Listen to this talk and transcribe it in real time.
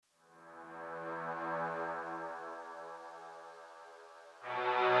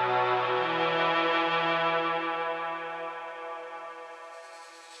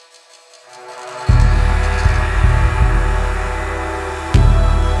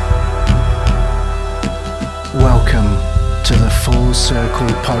Full Circle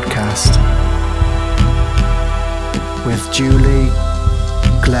podcast with Julie,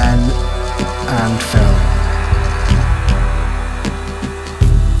 Glenn and Phil.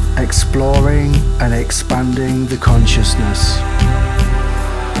 Exploring and expanding the consciousness.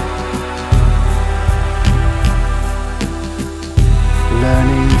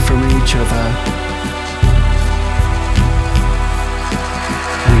 Learning from each other.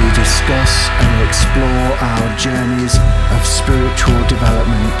 We discuss and explore our journeys of spiritual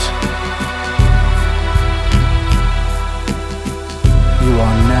development. You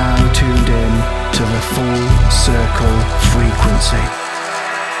are now tuned in to the Full Circle frequency.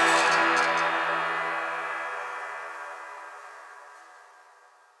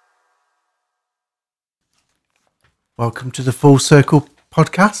 Welcome to the Full Circle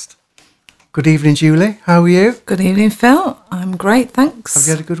podcast. Good evening, Julie. How are you? Good evening, Phil. I'm great, thanks. Have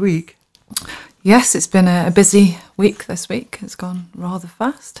you had a good week? Yes, it's been a busy week this week. It's gone rather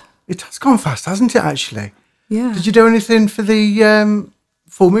fast. It has gone fast, hasn't it, actually? Yeah. Did you do anything for the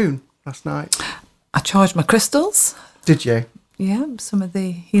full moon last night? I charged my crystals. Did you? Yeah, some of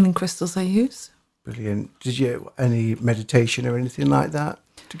the healing crystals I use. Brilliant. Did you any meditation or anything like that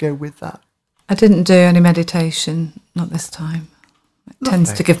to go with that? I didn't do any meditation, not this time. It tends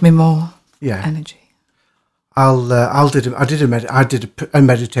Lovely. to give me more Yeah. energy. I did a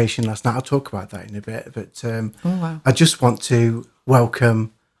meditation last night. I'll talk about that in a bit, but Oh, wow. I just want to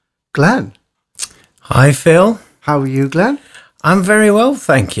welcome Glenn. Hi, Phil. How are you, Glenn? I'm very well,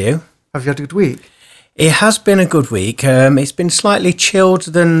 thank you. Have you had a good week? It has been a good week. It's been slightly chilled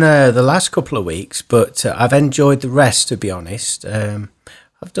than the last couple of weeks, but I've enjoyed the rest, to be honest.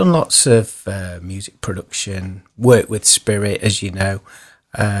 I've done lots of music production, work with spirit, as you know,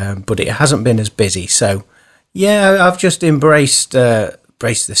 but it hasn't been as busy. So, yeah, I've just embraced the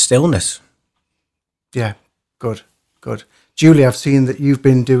stillness. Yeah, good. Julie, I've seen that you've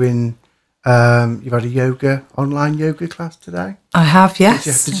been doing, you've had a online yoga class today. I have,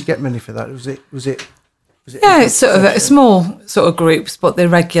 yes. Did you get many for that? Was it? Yeah, it's sort of a small sort of groups, but they're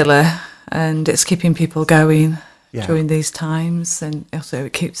regular, and it's keeping people going during these times, and also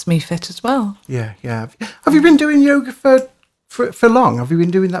it keeps me fit as well. Yeah. Have you been doing yoga for long? Have you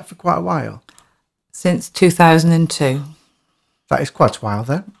been doing that for quite a while? Since 2002. That is quite a while,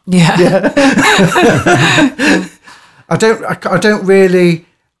 then. Yeah. I don't really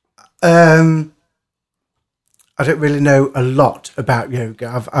know a lot about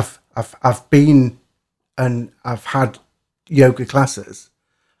yoga. I've been and I've had yoga classes,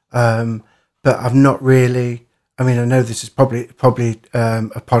 but I've not really. I mean, I know this is probably a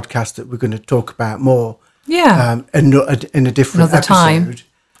podcast that we're going to talk about more. Yeah. In a different Another episode. time.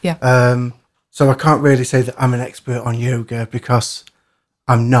 Yeah. So I can't really say that I'm an expert on yoga because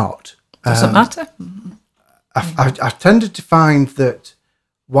I'm not. Doesn't matter. I tended to find that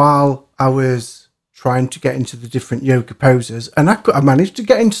while I was trying to get into the different yoga poses, and I managed to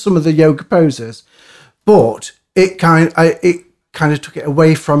get into some of the yoga poses, but it kind of took it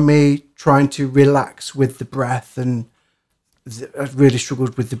away from me trying to relax with the breath, and I really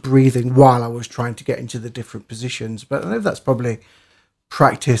struggled with the breathing while I was trying to get into the different positions. But I know that's probably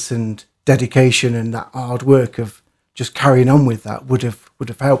practice and dedication and that hard work of just carrying on with that would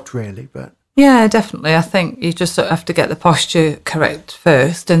have helped really. But Yeah, definitely. I think you just sort of have to get the posture correct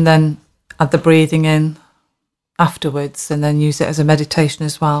first, and then add the breathing in afterwards, and then use it as a meditation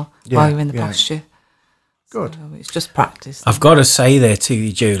as well while you're in the posture. Good. So it's just practice. I've got to say there to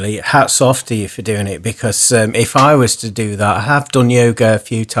you, Julie, hats off to you for doing it, because if I was to do that, I have done yoga a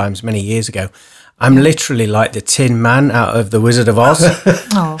few times many years ago. I'm literally like the Tin Man out of The Wizard of Oz.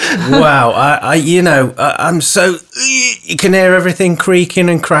 Oh. Wow, I'm so, you can hear everything creaking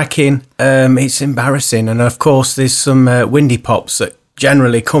and cracking. It's embarrassing, and of course there's some windy pops that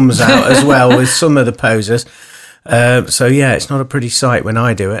generally comes out as well with some of the poses. So yeah, it's not a pretty sight when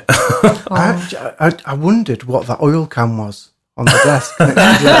I do it. I wondered what that oil can was on the desk.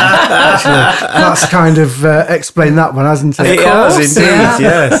 Actually, that's kind of explained that one, hasn't it? It has indeed,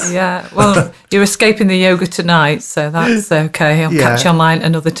 yes. Yeah, well, you're escaping the yoga tonight, so that's okay. I'll catch you online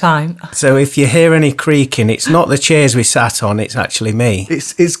another time. So if you hear any creaking, it's not the chairs we sat on, it's actually me.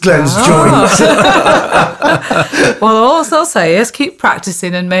 It's Glenn's joints. Well, all I'll say is keep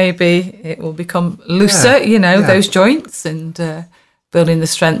practicing, and maybe it will become looser, those joints, and building the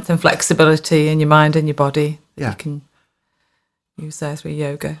strength and flexibility in your mind and your body that you can use there through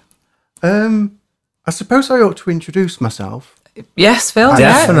yoga. I suppose I ought to introduce myself. Yes, Phil.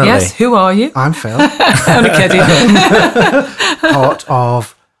 Definitely. Yeah. Yes, who are you? I'm Phil, Only kidding. part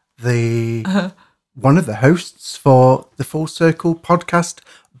of one of the hosts for the Full Circle podcast,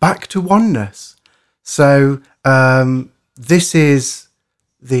 Back to Oneness. So this is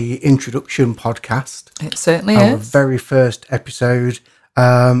the introduction podcast. It certainly Our is. very first episode,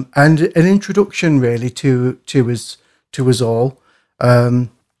 and an introduction really to us all.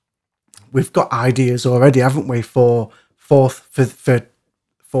 We've got ideas already, haven't we, for forthcoming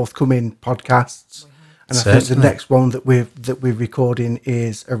podcasts? And I think the next one that we're recording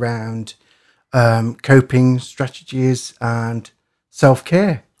is around coping strategies and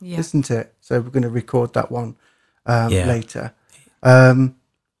self-care, isn't it? So we're going to record that one later.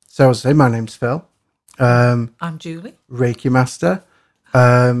 So as I say, my name's Phil. I'm Julie. Reiki Master.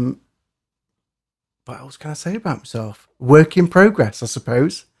 What else can I say about myself? Work in progress, I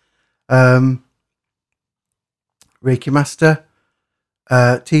suppose. Reiki Master,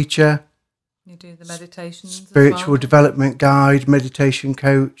 teacher. You do the meditations. Spiritual development guide, meditation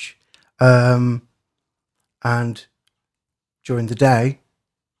coach. And during the day,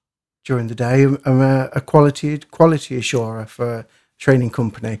 I'm a quality assurer for a training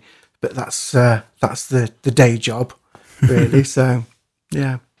company. But that's the day job, really. So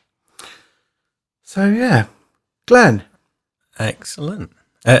yeah. Glenn. Excellent.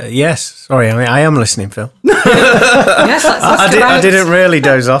 Yes, sorry, I am listening, Phil. Yes, I didn't really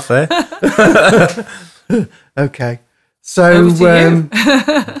doze off there. Okay. So,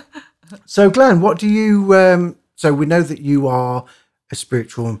 so Glenn, what do you? So we know that you are a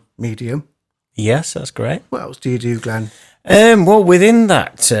spiritual medium. Yes, that's great. What else do you do, Glenn? Well, within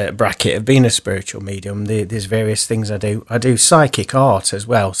that bracket of being a spiritual medium, there's various things I do. I do psychic art as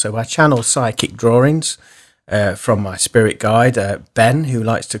well, so I channel psychic drawings from my spirit guide, Ben, who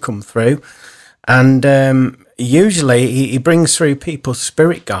likes to come through. And usually he brings through people's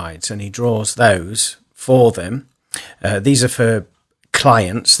spirit guides and he draws those for them. These are for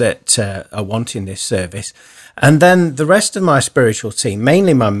clients that are wanting this service. And then the rest of my spiritual team,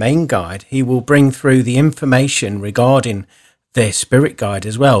 mainly my main guide, he will bring through the information regarding their spirit guide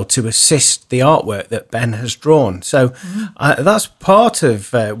as well to assist the artwork that Ben has drawn. So that's part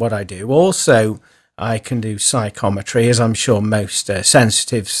of what I do. Also, I can do psychometry, as I'm sure most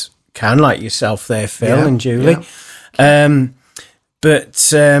sensitives can, like yourself there, Phil and Julie. Yeah.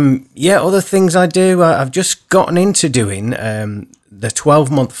 Other things I do, I've just gotten into doing the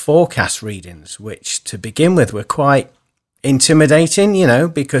 12-month forecast readings, which to begin with were quite intimidating,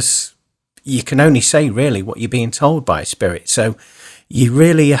 because you can only say really what you're being told by spirit. So you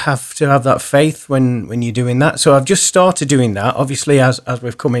really have to have that faith when you're doing that. So I've just started doing that, obviously, as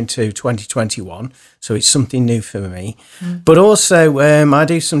we've come into 2021. So it's something new for me. But also I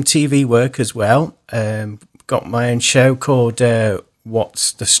do some TV work as well. Got my own show called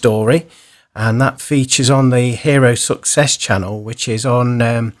What's the Story? And that features on the Hero Success channel, which is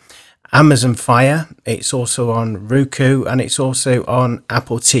on Amazon Fire. It's also on Roku and it's also on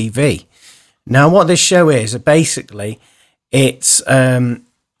Apple TV. Now, what this show is, basically, it's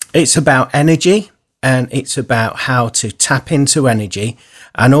about energy, and it's about how to tap into energy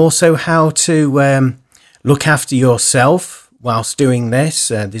and also how to look after yourself whilst doing this.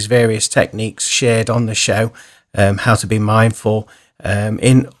 There's various techniques shared on the show, how to be mindful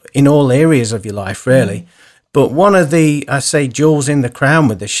in all areas of your life, really. But one of the, I say, jewels in the crown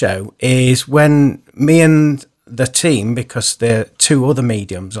with the show is when me and the team, because there are two other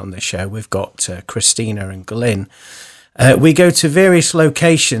mediums on the show, we've got Christina and Glyn, we go to various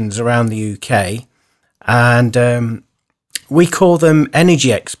locations around the UK, and we call them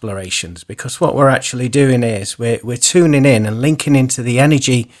energy explorations, because what we're actually doing is we're tuning in and linking into the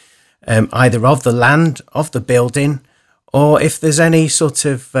energy either of the land, of the building, or if there's any sort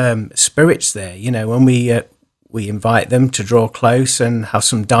of spirits there, when we invite them to draw close and have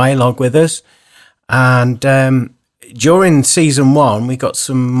some dialogue with us. And during season 1, we got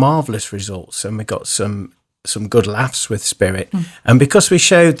some marvellous results, and we got some good laughs with spirit. And because we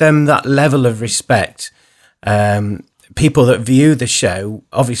showed them that level of respect, people that view the show,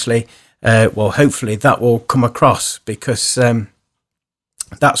 obviously, hopefully that will come across, because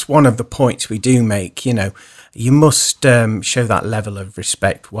that's one of the points we do make. You must show that level of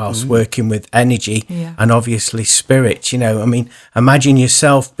respect whilst working with energy and obviously spirit. Imagine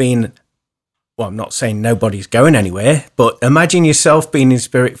yourself being, well, I'm not saying nobody's going anywhere, but imagine yourself being in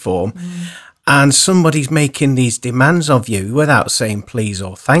spirit form and somebody's making these demands of you without saying please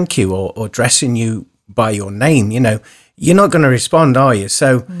or thank you or addressing you by your name. You're not going to respond, are you?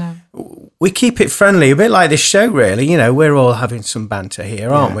 So we keep it friendly, a bit like this show, really. We're all having some banter here,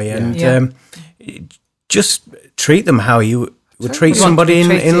 aren't we? And just treat them how you would treat somebody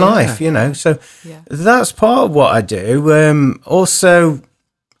in life, So that's part of what I do. Also,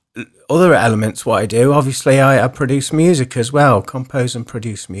 other elements, what I do, obviously, I produce music as well, compose and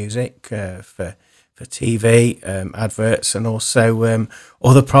produce music for for TV, adverts, and also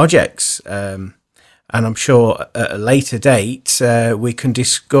other projects. And I'm sure at a later date we can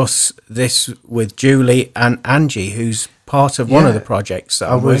discuss this with Julie and Angie, who's part of one of the projects that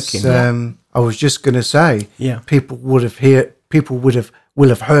I'm working on. I was just going to say, Yeah. people will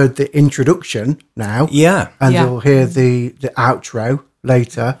have heard the introduction now, Yeah, and Yeah. they'll hear the outro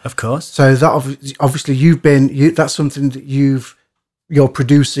later. of course. So that obviously that's something that you're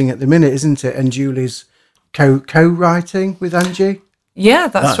producing at the minute, isn't it? And Julie's co-writing with Angie. Yeah,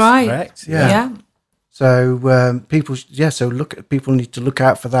 that's right. Correct. Yeah. Yeah. So people need to look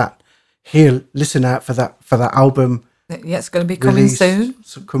out for that. Listen out for that album. Yeah, it's going to be coming release soon.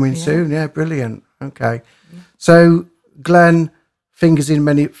 Coming soon, yeah, brilliant. Okay, so Glenn, fingers in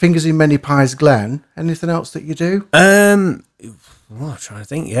many pies. Glenn, anything else that you do? I'm trying to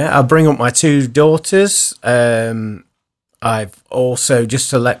think. Yeah, I bring up my 2 daughters. I've also, just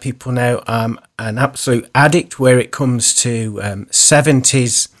to let people know, I'm an absolute addict where it comes to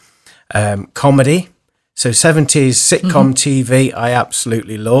 70s comedy. So 70s sitcom TV, I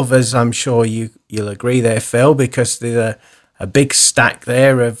absolutely love, as I'm sure you'll agree there, Phil, because there's a big stack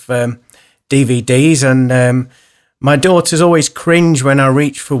there of DVDs, and my daughters always cringe when I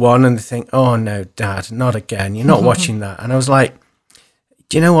reach for one and they think, "Oh no, Dad, not again! You're not watching that." And I was like,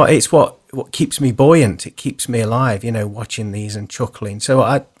 "Do you know what? It's what keeps me buoyant. It keeps me alive, watching these and chuckling." So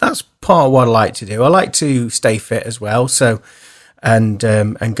that's part of what I like to do. I like to stay fit as well. So. And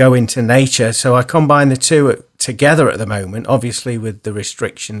go into nature. So I combine the two together at the moment, obviously with the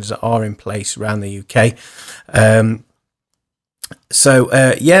restrictions that are in place around the UK. I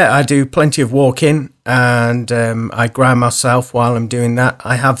do plenty of walking, and I ground myself while I'm doing that.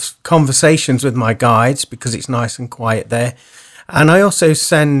 I have conversations with my guides because it's nice and quiet there. And I also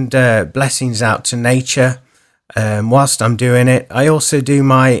send blessings out to nature whilst I'm doing it. I also do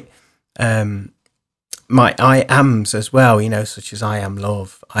my I ams as well, such as I am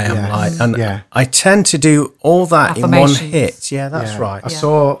love, I am light. And I tend to do all that in one hit. Yeah, that's right. I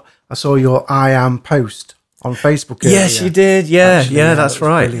saw your I am post on Facebook earlier. Yes, you did. Yeah, Actually, that's was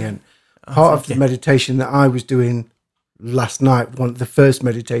right. Brilliant. Part of the meditation that I was doing last night, the first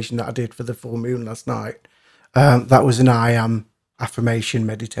meditation that I did for the full moon last night, that was an I am affirmation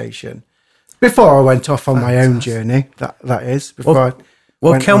meditation. Before I went off on my own journey, that is.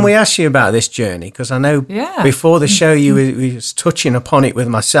 Well, can we ask you about this journey? Because I know before the show you was touching upon it with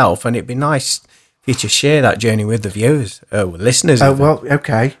myself, and it'd be nice for you to share that journey with the viewers, listeners.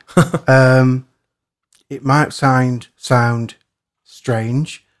 Okay. It might sound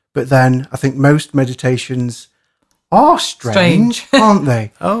strange, but then I think most meditations are strange. Aren't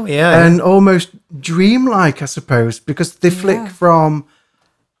they? Oh, yeah. And almost dreamlike, I suppose, because they flick from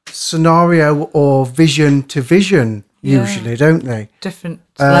scenario or vision to vision. Usually, don't they? Different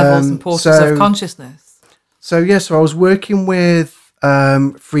levels and portals of consciousness. So I was working with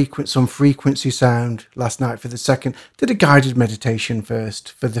some frequency sound last night for the second. Did a guided meditation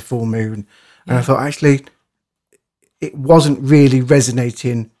first for the full moon, and I thought actually it wasn't really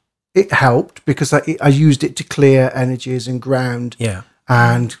resonating. It helped because I used it to clear energies and ground,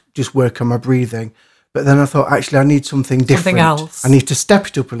 and just work on my breathing. But then I thought, actually, I need something different. Something else. I need to step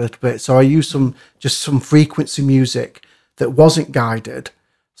it up a little bit. So I used some frequency music that wasn't guided.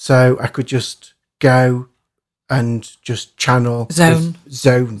 So I could just go and just channel. Zone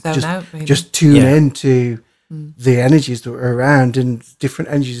just, out, maybe. Just tune into the energies that were around, and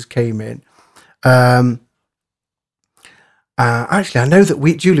different energies came in. Actually, I know that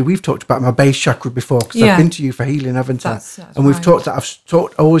we've talked about my base chakra before, because I've been to you for healing, haven't I? That's and we've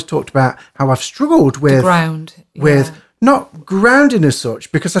always talked about how I've struggled with the ground, not grounding as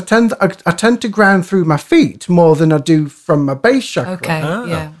such, because I tend to ground through my feet more than I do from my base chakra.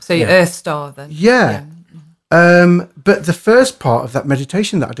 Okay, So your Earth Star then. Yeah. But the first part of that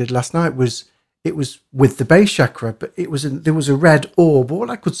meditation that I did last night was with the base chakra, but there was a red orb.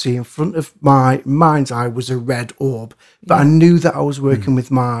 All I could see in front of my mind's eye was a red orb, but I knew that I was working with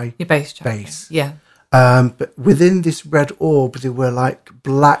your base chakra. Yeah. But within this red orb, there were like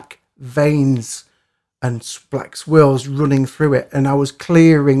black veins and black swirls running through it, and I was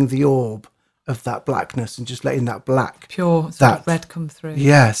clearing the orb of that blackness and just letting that black, pure that red come through.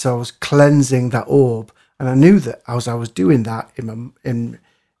 Yeah, so I was cleansing that orb, and I knew that as I was doing that in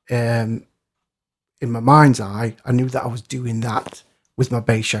my mind's eye, I knew that I was doing that with my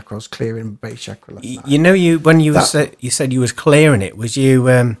base chakra. I was clearing my base chakra last night. When you said you was clearing it, was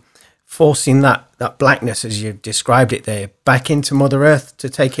you forcing that blackness, as you've described it there, back into Mother Earth to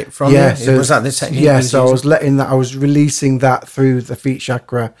take it from you? So was that the technique? Yeah, so I was releasing that through the feet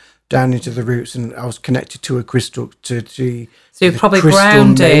chakra down into the roots, and I was connected to a crystal, to the. So you're the probably crystal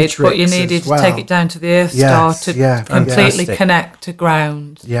grounded, but you matrix needed as to well. take it down to the earth Yes, star to yeah, completely fantastic. connect to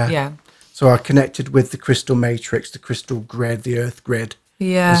ground. Yeah. So I connected with the crystal matrix, the crystal grid, the earth grid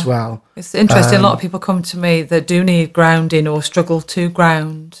Yeah. as well. It's interesting. A lot of people come to me that do need grounding or struggle to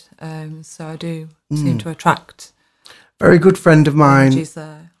ground. So I do seem to attract Very good friend of mine, energies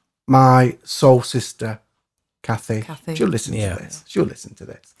there. my soul sister, Kathy. Kathy. She'll listen Yeah. to this. She'll listen to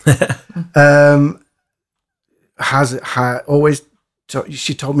this.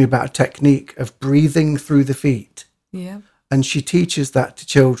 She told me about a technique of breathing through the feet. Yeah. And she teaches that to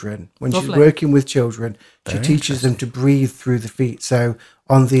children. When she's Lovely. working with children, she teaches them to breathe through the feet. So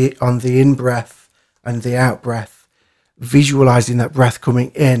on the in breath and the out breath, visualizing that breath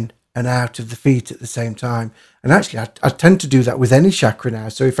coming in and out of the feet at the same time. And actually, I tend to do that with any chakra now.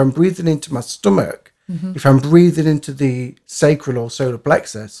 So if I'm breathing into my stomach, if I'm breathing into the sacral or solar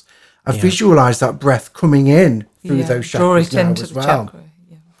plexus, I visualize that breath coming in through those Draw chakras it now into as the well. chakra.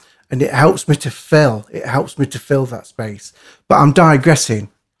 Yeah. And it helps me to fill. It helps me to fill that space. But I'm digressing,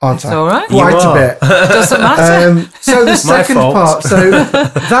 aren't It's I? all right. Quite You a are. bit. Doesn't matter. So the second fault. part, so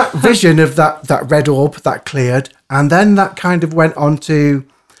that vision of that red orb that cleared, and then that kind of went on to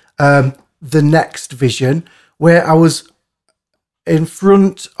the next vision where I was in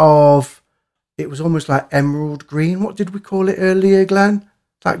front of, it was almost like emerald green. What did we call it earlier, Glenn?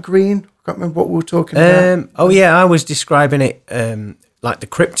 That green? I can't remember what we were talking about. I was describing it like the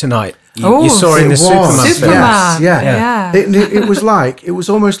kryptonite you Oh, saw in the It was. Superman film. Superman. Yes, yeah. Yeah. It was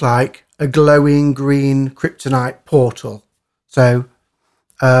almost like a glowing green kryptonite portal. So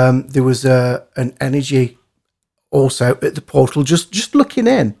there was an energy also at the portal, just looking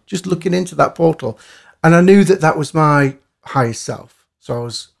into that portal, and I knew that was my highest self. So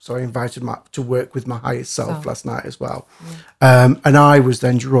I invited Matt to work with my highest self last night as well, and I was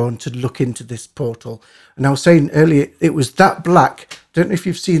then drawn to look into this portal. And I was saying earlier, it was that black. Don't know if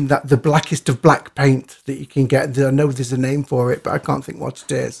you've seen that, the blackest of black paint that you can get. I know there's a name for it, but I can't think what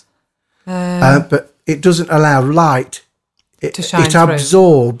it is. But it doesn't allow light. To shine it through.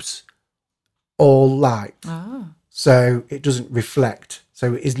 absorbs all light, Ah. so it doesn't reflect.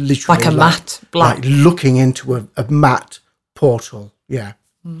 So it is literally Like a matte black. like looking into a matte portal. Yeah.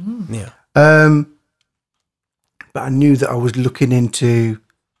 Yeah. But I knew that I was looking into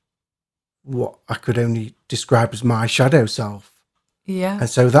what I could only describe as my shadow self. Yeah. And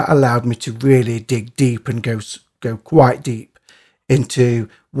so that allowed me to really dig deep and go quite deep into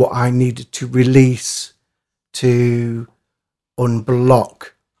what I needed to release, to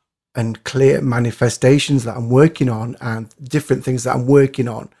unblock and clear manifestations that I'm working on and different things that I'm working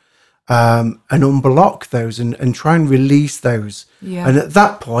on, and unblock those and try and release those. Yeah. And at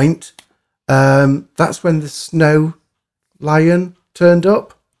that point, that's when the snow lion turned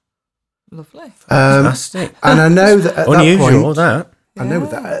up. Lovely. Fantastic. And I know that at Unusual, that point, that. I know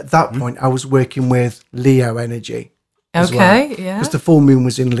that at that point I was working with Leo energy. as Okay. well. Yeah. Because the full moon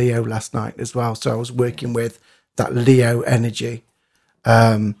was in Leo last night as well, so I was working with that Leo energy,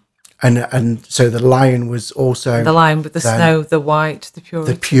 and so the lion was also The lion with the then snow, the white, the pure.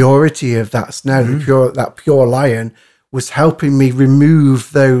 the purity of that snow. That pure lion was helping me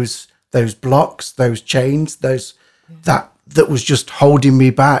remove those blocks, those chains, that was just holding me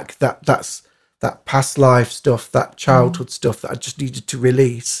back. That past life stuff, that childhood stuff that I just needed to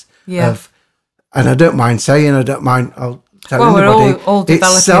release. Yeah. And I don't mind saying, I'll tell Well, we're anybody, all it's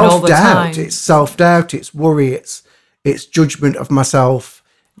developing all the self-doubt, time. it's self-doubt, it's worry, it's judgment of myself,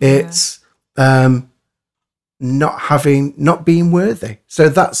 it's not being worthy. So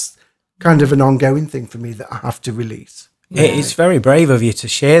that's kind of an ongoing thing for me that I have to release. It's very brave of you to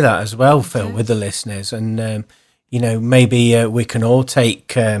share that as well, Phil, with the listeners. And, maybe we can all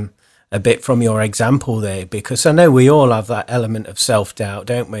take a bit from your example there, because I know we all have that element of self-doubt,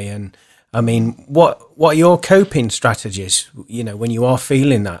 don't we? And I mean, what are your coping strategies, when you are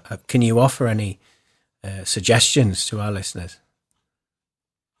feeling that? Can you offer any suggestions to our listeners?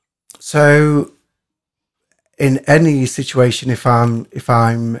 So in any situation, if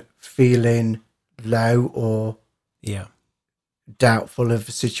I'm feeling low or doubtful of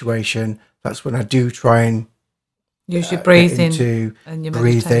a situation, that's when I do try and Use your get breathing into and your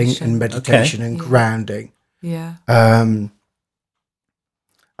breathing meditation. and meditation and Yeah. grounding. Yeah. I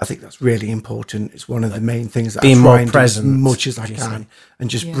think that's really important. It's one of the main things that Being I more try and present, do as much as I would you can, say? and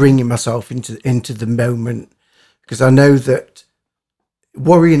just bringing myself into the moment, because I know that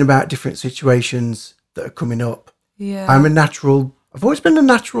worrying about different situations that are coming up, Yeah. I've always been a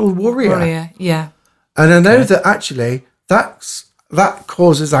natural worrier. Yeah. And I know that actually that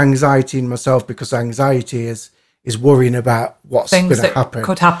causes anxiety in myself, because anxiety is is worrying about what's going Things to that happen.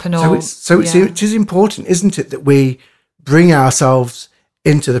 could happen. It is important, isn't it, that we bring ourselves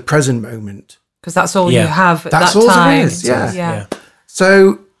into the present moment. Because that's all you have at That's that all time. there is, yeah.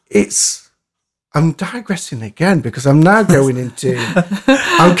 So I'm digressing again because I'm now going into,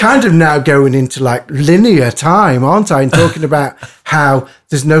 I'm kind of now going into like linear time, aren't I? And talking about how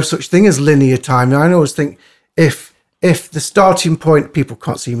there's no such thing as linear time. And I always think if the starting point, people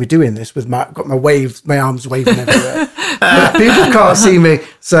can't see me doing this with my arms waving everywhere, but people can't see me.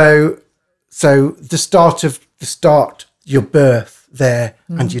 So the start, your birth there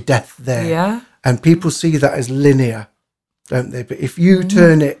and your death there. Yeah. And people see that as linear, don't they? But if you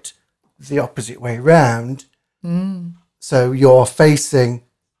turn it the opposite way round, so you're facing,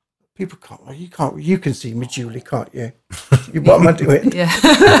 you can see me, Julie, can't you? What am I doing? Yeah.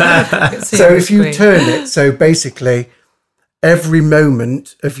 So if you turn it, so basically every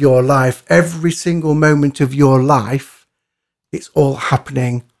moment of your life, every single moment of your life, it's all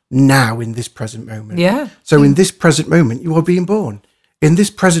happening now in this present moment. Yeah. So in this present moment, you are being born. In this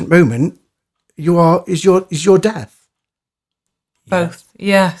present moment, is your death. Both.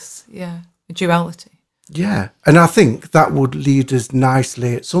 Yes. Yeah. A duality. Yeah. And I think that would lead us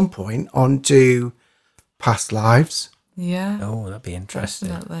nicely at some point onto past lives. Yeah. Oh, that'd be interesting.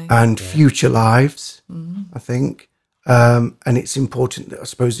 Definitely. And future lives, I think. And it's important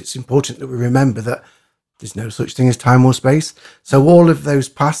that we remember that there's no such thing as time or space. So all of those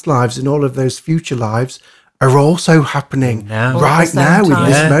past lives and all of those future lives are also happening right now in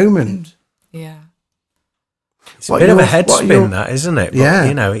this moment. Yeah. It's a bit of a head spin, that, isn't it? But,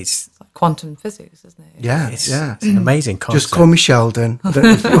 yeah. It's like quantum physics, isn't it? Yeah, it's an amazing concept. Just call me Sheldon. I don't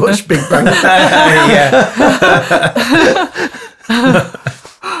know if you watch Big Bang.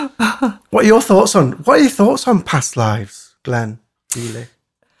 What are your thoughts on past lives, Glenn, Julie?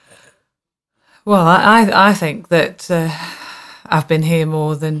 Well, I think that I've been here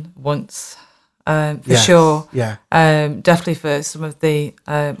more than once, for sure. Yeah. Definitely for some of the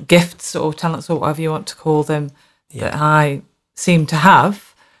gifts or talents or whatever you want to call them that I seem to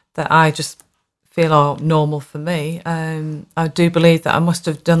have, that I just feel are normal for me. I do believe that I must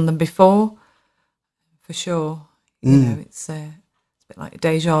have done them before, for sure. You know, it's a bit like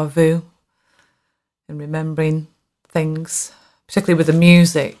deja vu and remembering things, particularly with the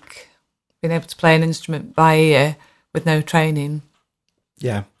music. Being able to play an instrument by ear with no training.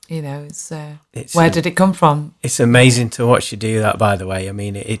 Yeah. You know, it's where did it come from? It's amazing to watch you do that, by the way. I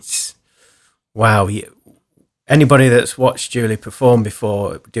mean, it's, wow. Anybody that's watched Julie perform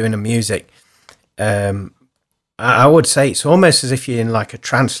before doing the music, I would say it's almost as if you're in like a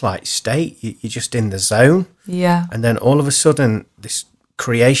trance-like state. You're just in the zone. Yeah. And then all of a sudden, this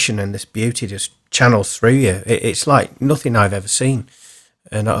creation and this beauty just channels through you. It's like nothing I've ever seen.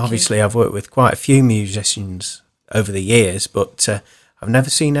 And obviously, I've worked with quite a few musicians over the years, but I've never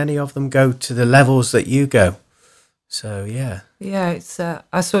seen any of them go to the levels that you go. So, yeah. Yeah, it's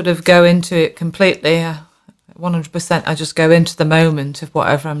I sort of go into it completely, 100%. I just go into the moment of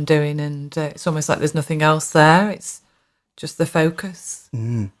whatever I'm doing, and it's almost like there's nothing else there. It's just the focus.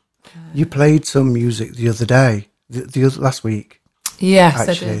 You played some music the other day, last week. Yes,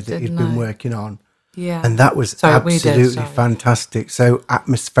 actually, I did, that you'd been working on. Yeah. And that was absolutely fantastic. So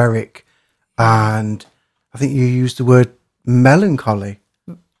atmospheric. And I think you used the word melancholy.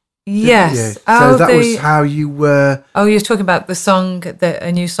 Yes. So that was how you were. Oh, you're talking about the song,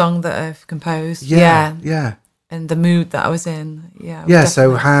 a new song that I've composed. Yeah. And the mood that I was in. Yeah. Yeah.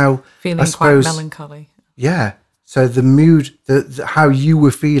 So how feeling quite melancholy. Yeah. So the mood, how you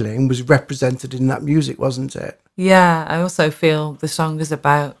were feeling was represented in that music, wasn't it? Yeah, I also feel the song is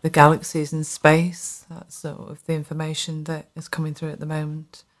about the galaxies and space. That's sort of the information that is coming through at the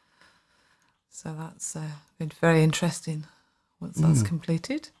moment. So that's been very interesting once that's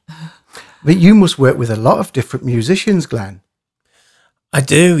completed. But you must work with a lot of different musicians, Glenn. I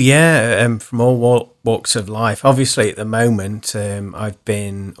do, yeah, from all walks of life. Obviously, at the moment, I've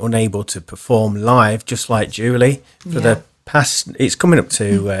been unable to perform live, just like Julie, for the past, it's coming up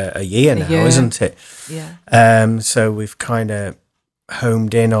to a year now, isn't it? Yeah. So we've kind of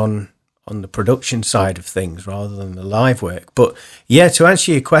homed in on the production side of things rather than the live work. But yeah, to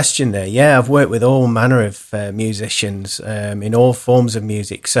answer your question there, I've worked with all manner of musicians in all forms of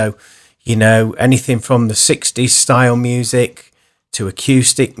music. So, you know, anything from the 60s style music to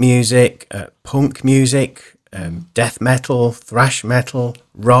acoustic music, punk music, death metal, thrash metal,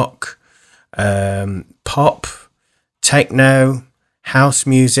 rock, pop, techno, house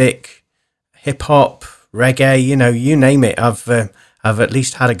music, hip hop, reggae, you know, you name it. I've at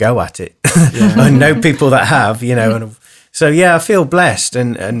least had a go at it. I know people that have, you know, and so yeah, I feel blessed,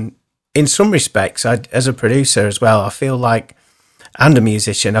 and in some respects, as a producer as well, I feel like, and a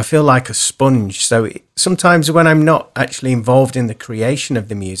musician, I feel like a sponge. So sometimes when I'm not actually involved in the creation of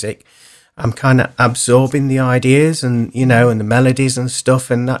the music, I'm kind of absorbing the ideas and, and the melodies and stuff,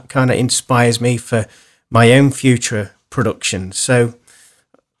 and that kind of inspires me for my own future productions. So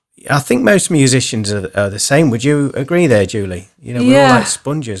I think most musicians are the same. Would you agree there, Julie? We're all like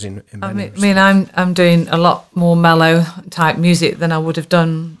sponges in many respects. I'm doing a lot more mellow type music than I would have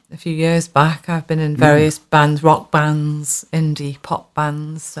done a few years back. I've been in various bands, rock bands, indie pop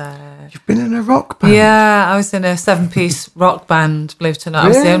bands. You've been in a rock band? Yeah, I was in a 7-piece rock band, believe it or not. I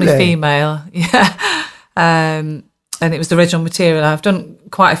was the only female. Yeah. And it was the original material. I've done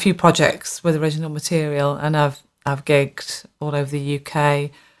quite a few projects with original material, and I've gigged all over the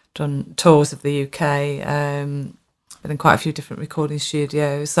UK, done tours of the UK, been in quite a few different recording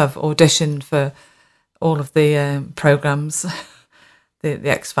studios. I've auditioned for all of the programmes, the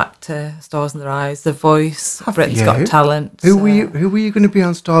X Factor, Stars in Their Eyes, The Voice, Britain's Got Talent. Who were you going to be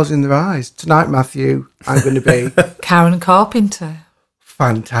on Stars in Their Eyes? Tonight, Matthew, I'm going to be... Karen Carpenter.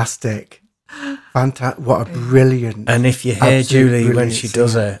 Fantastic. What a brilliant... And if you hear Julie when she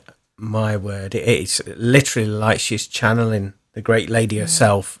does My Word, it's literally like she's channeling the great lady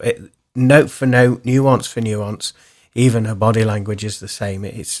herself. Note for note, nuance for nuance. Even her body language is the same.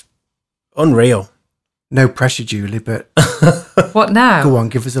 It's unreal. No pressure, Julie, but... What now? Go on,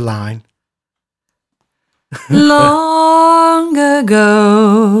 give us a line. Long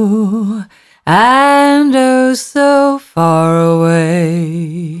ago, and oh so far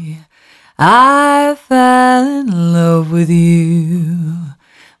away, I fell in love with you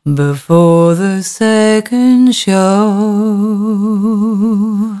before the second show.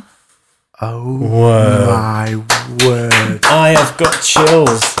 Oh, whoa. My word. I have got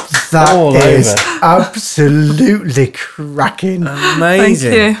chills. That all is over. Absolutely cracking.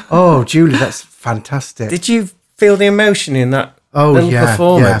 Amazing. Thank you. Oh, Julie, that's fantastic. Did you feel the emotion in that little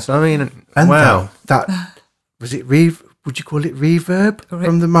performance? Yeah. I mean, And wow. That was it. Would you call it reverb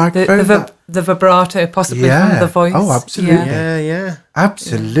from the microphone? The vibrato, possibly from the voice. Oh, absolutely. Yeah.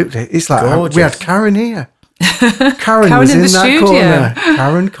 Absolutely. It's like gorgeous. we had Karen here. Karen was in the that studio. corner.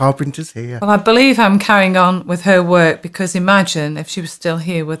 Karen Carpenter's here. Well, I believe I'm carrying on with her work, because imagine if she was still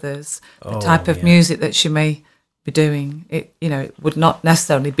here with us, the type of music that she may be doing. It would not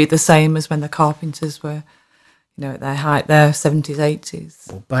necessarily be the same as when the Carpenters were, at their height, their 70s,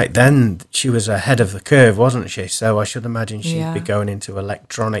 80s. Well, back then she was ahead of the curve, wasn't she? So I should imagine she'd be going into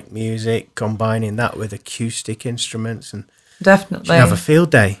electronic music, combining that with acoustic instruments, and definitely she'd have a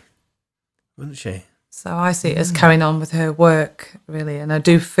field day, wouldn't she? So I see it as carrying on with her work, really. And I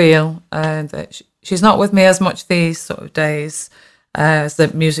do feel that she's not with me as much these sort of days, as the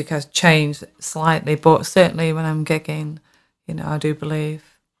music has changed slightly. But certainly when I'm gigging, I do believe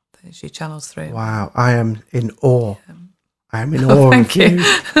that she channels through. Wow, I am in awe. I am in awe Thank of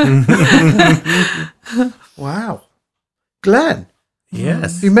you. Wow. Glenn.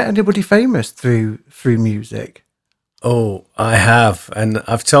 Yes. Have you met anybody famous through music? Oh, I have, and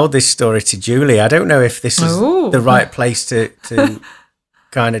I've told this story to Julie. I don't know if this is the right place to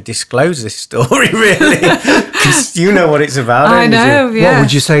kind of disclose this story, really, because you know what it's about. I know. Yeah. What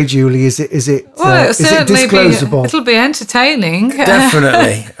would you say, Julie? Is it disclosable? It'll be entertaining.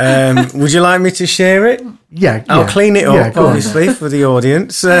 Definitely. Would you like me to share it? Yeah. I'll clean it up, obviously, for the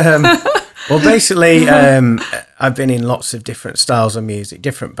audience. Well, basically, I've been in lots of different styles of music,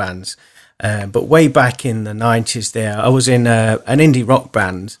 different bands. But way back in the 90s there, I was in an indie rock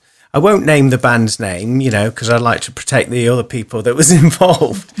band. I won't name the band's name, because I'd like to protect the other people that was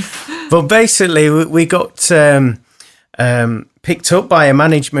involved. But basically, we got picked up by a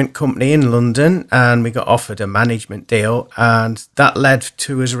management company in London, and we got offered a management deal. And that led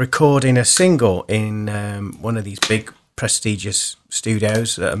to us recording a single in one of these big prestigious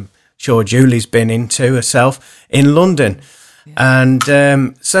studios that I'm sure Julie's been into herself in London. And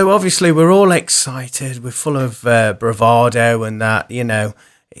so obviously we're all excited. We're full of bravado and that,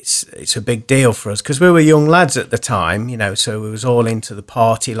 it's a big deal for us because we were young lads at the time, so we was all into the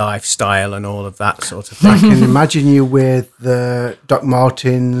party lifestyle and all of that sort of thing. I can imagine you with the Doc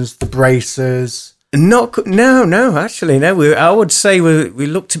Martens, the bracers. No, actually, no. I would say we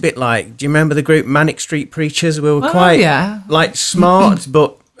looked a bit like, do you remember the group Manic Street Preachers? We were quite like smart,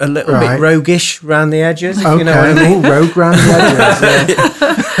 but a little bit roguish around the edges, if you know what I mean. Rogue round the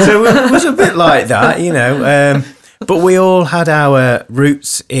edges. So it was a bit like that, but we all had our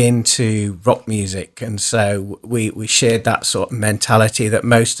roots into rock music, and so we shared that sort of mentality that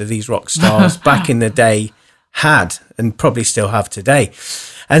most of these rock stars back in the day had, and probably still have today.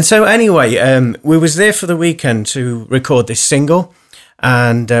 And so anyway, we was there for the weekend to record this single.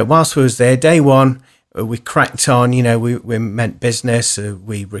 And whilst we was there, day one, we cracked on, we meant business.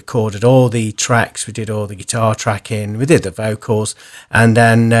 We recorded all the tracks. We did all the guitar tracking. We did the vocals. And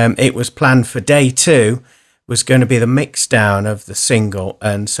then it was planned for day two was going to be the mix down of the single.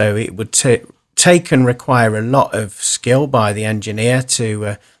 And so it would take and require a lot of skill by the engineer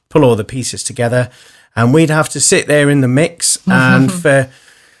to pull all the pieces together. And we'd have to sit there in the mix. And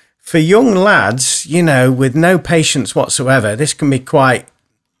for young lads, with no patience whatsoever, this can be quite,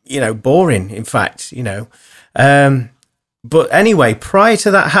 boring, in fact, But anyway, prior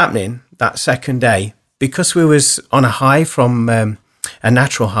to that happening, that second day, because we was on a high from a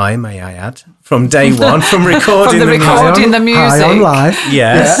natural high, may I add, from day one, from recording the music. High on life.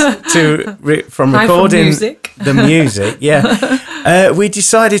 Yes, from recording the music. Yeah, we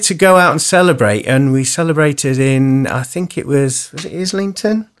decided to go out and celebrate, and we celebrated in, I think it was it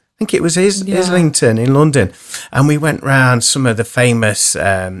Islington? I think it was Islington in London, and we went round some of the famous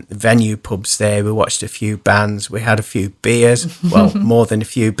venue pubs there. We watched a few bands. We had a few beers, well, more than a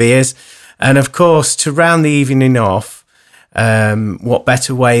few beers, and of course, to round the evening off, what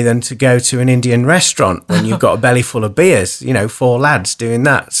better way than to go to an Indian restaurant when you've got a belly full of beers? 4 lads doing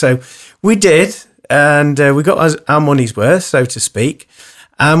that. So we did, and we got our money's worth, so to speak.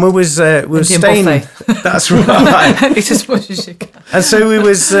 And we were staying. Buffet. That's right. It's as much as you can. And so we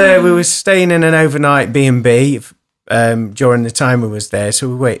was staying in an overnight B&B during the time we was there.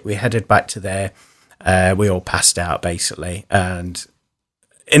 So we headed back to there. We all passed out basically, and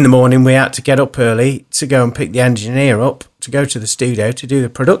in the morning we had to get up early to go and pick the engineer up to go to the studio to do the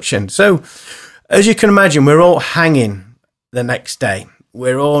production. So as you can imagine, we're all hanging the next day.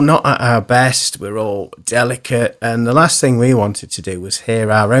 We're all not at our best. We're all delicate. And the last thing we wanted to do was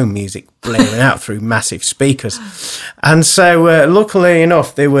hear our own music blaring out through massive speakers. And so luckily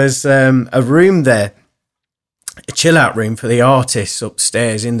enough, there was a room there, a chill out room for the artists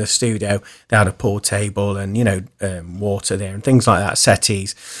upstairs in the studio. They had a pool table and, water there and things like that,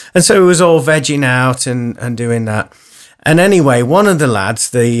 settees. And so it was all vegging out and doing that. And anyway, one of the lads,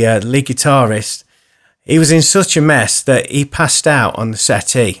 the lead guitarist, he was in such a mess that he passed out on the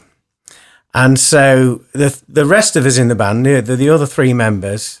settee. And so the rest of us in the band, the other 3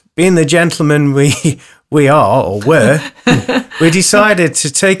 members, being the gentlemen we are or were, we decided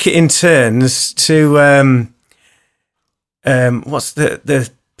to take it in turns to what's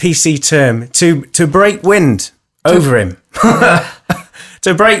the PC term? To break wind over him.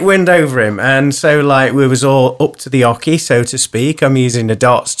 To break wind over him. And so we was all up to the ocky, so to speak. I'm using the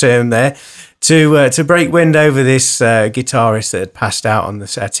darts term there. To break wind over this guitarist that had passed out on the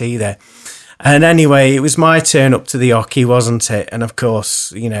settee there. And anyway, it was my turn up to the ocky, wasn't it? And of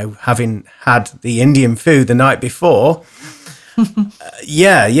course, having had the Indian food the night before, it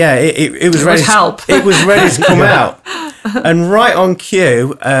was ready. It was ready to come out. And right on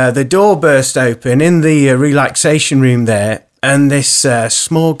cue, the door burst open in the relaxation room there, and this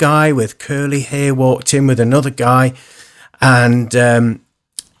small guy with curly hair walked in with another guy, and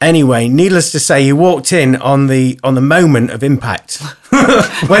anyway, needless to say, he walked in on the moment of impact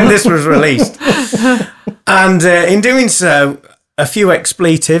when this was released. And in doing so, a few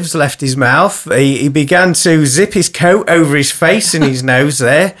expletives left his mouth. He began to zip his coat over his face and his nose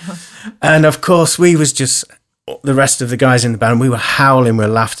there. And of course, we was just, the rest of the guys in the band, we were howling with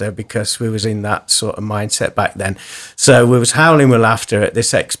laughter because we was in that sort of mindset back then. So we was howling with laughter at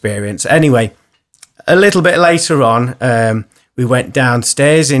this experience. Anyway, a little bit later on, we went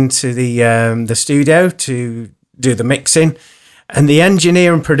downstairs into the studio to do the mixing, and the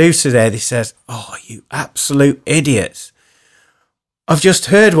engineer and producer there, they says, "Oh, you absolute idiots. I've just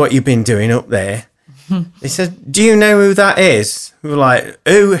heard what you've been doing up there." They said, "Do you know who that is?" We were like,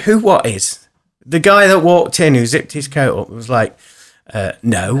 who what is? The guy that walked in who zipped his coat up was like,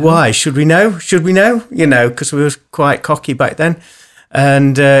 no, why? Should we know? Because we was quite cocky back then.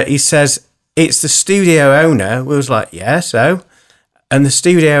 And he says, "It's the studio owner." We was like, "Yeah, so?" And the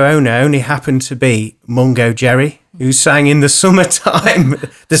studio owner only happened to be Mungo Jerry, who sang in the summertime,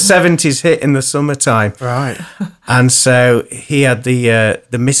 the 70s hit in the summertime. Right. And so he had the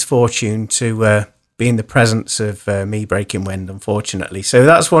misfortune to be in the presence of me breaking wind, unfortunately. So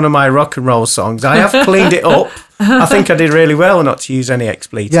that's one of my rock and roll songs. I have cleaned it up. I think I did really well not to use any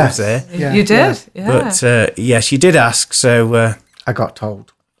expletives there. Yeah. You did? Yeah. But yes, you did ask, so... I got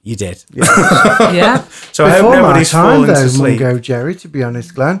told. You did. Yeah. So I hope nobody's fallen to sleep. Mungo Jerry, to be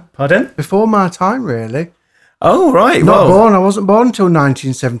honest, Glenn. Pardon? Before my time, really. Oh, right. Not born. I wasn't born until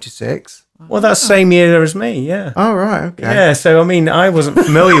 1976. Well, that's the same year as me, yeah. Oh, right, okay. Yeah, so, I mean, I wasn't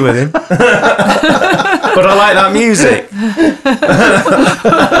familiar with him. But I like that music.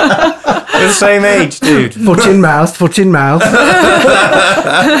 the same age, dude. Foot in mouth, foot in mouth. I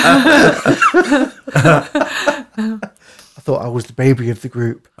thought I was the baby of the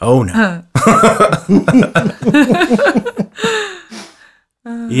group. Oh, no.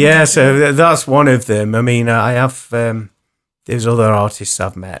 Yeah, so that's one of them. I mean, I have, there's other artists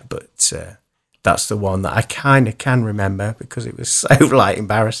I've met, but that's the one that I kind of can remember because it was so, like,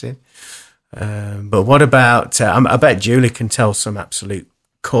 embarrassing. But what about, I bet Julie can tell some absolute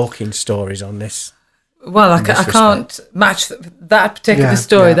corking stories on this. Well, I can't match that particular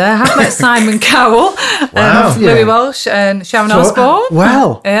story there. I have met Simon Cowell, Louis Walsh and Sharon Osbourne.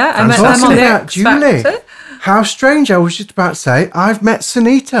 Well, yeah, I met them on the X Julie. Factor. How strange, I was just about to say, I've met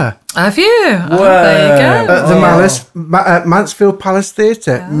Sunita. Have you? Oh, there you go. At the Mansfield Palace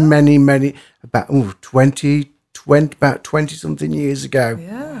Theatre about 20-something years ago.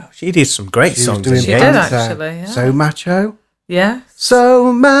 Yeah. She did some great songs. She did, actually, yeah. So Macho. Yeah.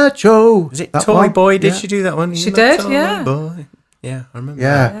 So Macho. Was it Toy Boy? Did she do that one? She did, yeah. Boy. Yeah, I remember.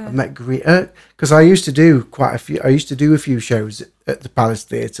 Yeah, I met because I used to do a few shows at the Palace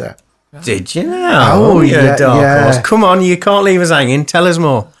Theatre. Did you? Oh, yeah, dark horse. yeah. Come on, you can't leave us hanging. Tell us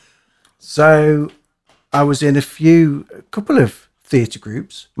more. So I was in a couple of theatre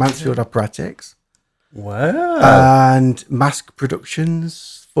groups, Mansfield Operatics. Wow. And Mask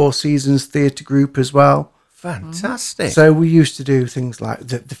Productions, Four Seasons Theatre Group as well. Fantastic. So we used to do things like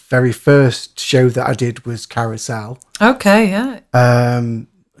the very first show that I did was Carousel. Okay, yeah. I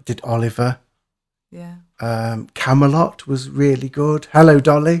did Oliver. Yeah. Camelot was really good. Hello,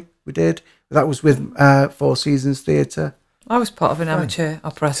 Dolly. We did. That was with Four Seasons Theatre. I was part of an amateur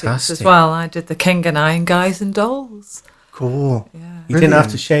operatics Fantastic. as well. I did the King and I and Guys and Dolls. Cool. Yeah. You didn't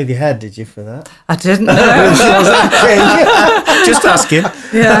have to shave your head, did you, for that? I didn't know. Just asking.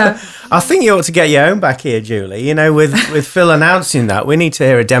 Yeah. I think you ought to get your own back here, Julie. You know, with Phil announcing that, we need to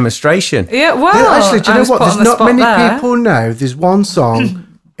hear a demonstration. Yeah, well, Yeah, actually, do you I know was what? put There's on the not spot many there. people know. There's one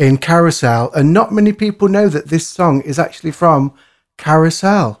song in Carousel, and not many people know that this song is actually from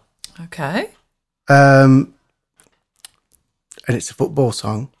Carousel. Okay. And it's a football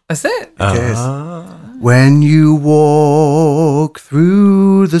song. Is it? It is. When you walk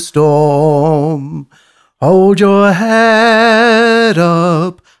through the storm, hold your head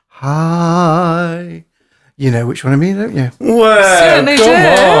up high. You know which one I mean, don't you? Well, Certainly come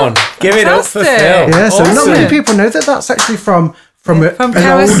do. on. Give it up for Phil. Fantastic. Yeah, so not Awesome. many people know that that's actually from From an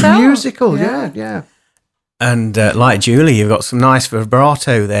Carousel? old musical. Yeah. Yeah. And like Julie, you've got some nice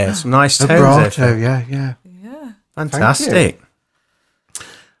vibrato there, some nice tones Vibrato, there. yeah. Yeah. Fantastic.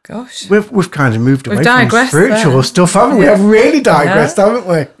 Gosh. We've kind of moved away from digressed spiritual there. stuff, haven't we? We've really digressed, haven't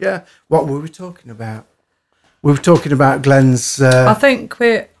we? Yeah. What were we talking about? We were talking about Glenn's. I think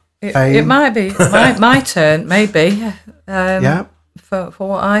it might be my turn, maybe. Yeah. For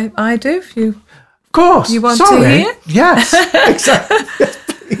what I do, if you. Of course. You want Sorry. to hear? Yes. Exactly. Yes,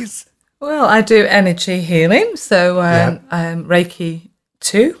 please. Well, I do energy healing, so Reiki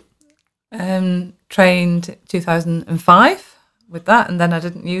 2, trained 2005 with that, and then I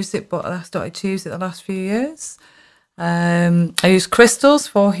didn't use it, but I started to use it the last few years. I use crystals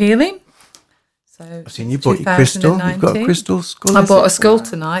for healing. So I've seen you bought your crystal. You've got a crystal skull. I bought a skull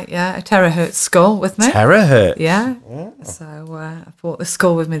tonight, a terahertz skull with me. Terahertz. Yeah. So I brought the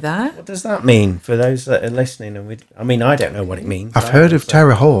skull with me there. What does that mean for those that are listening? And I don't know what it means. I've heard of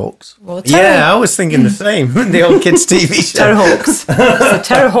Terra Hawks. Well, Yeah, I was thinking the same. The old kids' TV show. Terrahawks. It's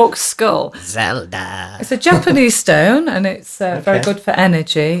a Terrahawk skull. Zelda. It's a Japanese stone, and it's very good for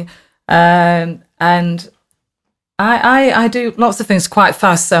energy. And I do lots of things quite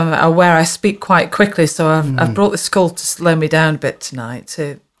fast, so I'm aware I speak quite quickly. So I've brought the skull to slow me down a bit tonight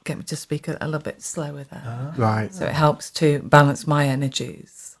to get me to speak a little bit slower there. Right. So it helps to balance my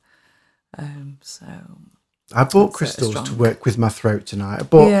energies. So I bought crystals to work with my throat tonight. I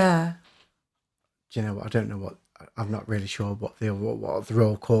bought. yeah. Do you know what? I don't know what. I'm not really sure what they're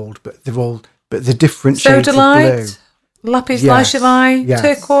all called, but they're different shades of blue. Sodalite, lapis Yes, lazuli, yes.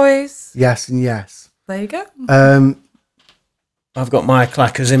 turquoise. Yes and yes. There you go. I've got my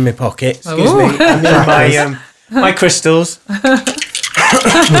clackers in my pocket. Excuse Ooh. me. And then my crystals.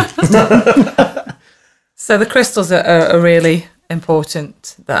 So the crystals are really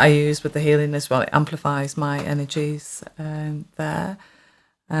important that I use with the healing as well. It amplifies my energies there.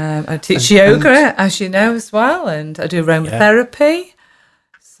 I teach yoga, as you know, as well, and I do aromatherapy.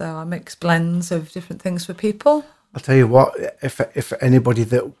 So I mix blends of different things for people. I'll tell you what. If anybody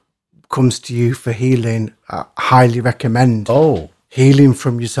that comes to you for healing, I highly recommend healing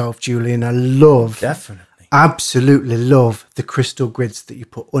from yourself, Julian. I absolutely love the crystal grids that you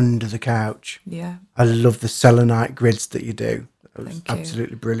put under the couch. Yeah. I love the selenite grids that you do. It was Thank you.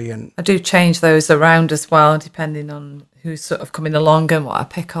 absolutely brilliant. I do change those around as well, depending on who's sort of coming along and what I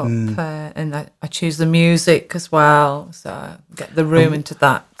pick up. And I choose the music as well, so I get the room into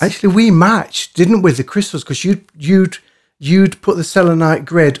that. Actually, we matched, didn't we, the crystals? Because you'd put the selenite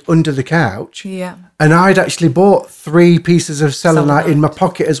grid under the couch. Yeah. And I'd actually bought 3 pieces of selenite in my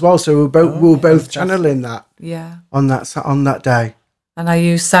pocket as well. So we were both channeling that. Yeah. On that day. And I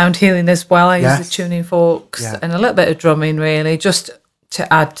use sound healing as well. I use the tuning forks and a little bit of drumming, really, just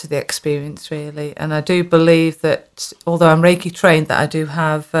to add to the experience, really. And I do believe that, although I'm Reiki trained, that I do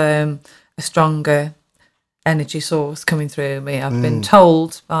have a stronger energy source coming through me. I've been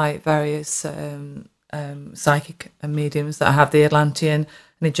told by various psychic mediums that I have the Atlantean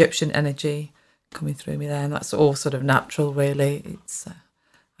and Egyptian energy coming through me there, and that's all sort of natural, really. It's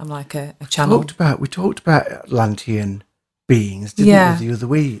I'm like a channel. We talked about Atlantean beings, didn't we, the other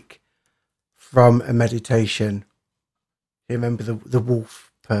week, from a meditation. You remember the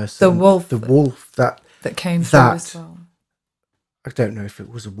wolf person? The wolf that came through as well. I don't know if it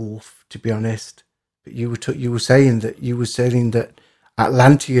was a wolf, to be honest, but you were saying that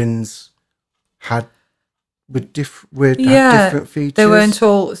Atlanteans had different features. They weren't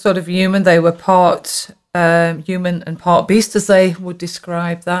all sort of human. They were part human and part beast, as they would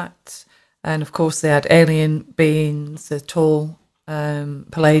describe that. And of course, they had alien beings, the tall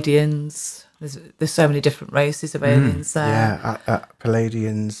Palladians. There's so many different races of aliens there. Yeah,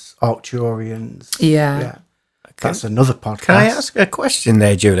 Palladians, Arcturians. Yeah. Okay. That's another podcast. Can I ask a question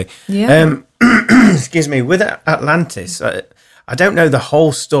there, Julie? Yeah. Excuse me. With Atlantis, I don't know the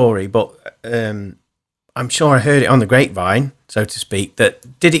whole story, but I'm sure I heard it on the grapevine, so to speak,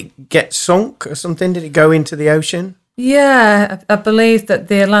 that did it get sunk or something? Did it go into the ocean? Yeah, I believe that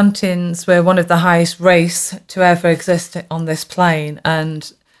the Atlanteans were one of the highest race to ever exist on this plane,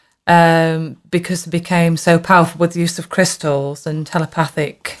 and because they became so powerful with the use of crystals and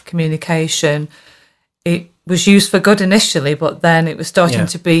telepathic communication, it was used for good initially, but then it was starting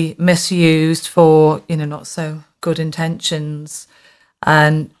to be misused for, not so good intentions.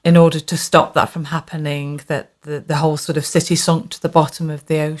 And in order to stop that from happening, that the whole sort of city sunk to the bottom of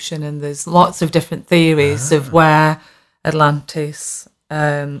the ocean, and there's lots of different theories of where Atlantis,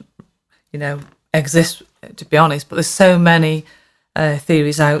 exists, to be honest. But there's so many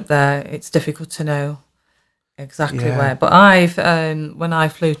theories out there; it's difficult to know exactly where. But when I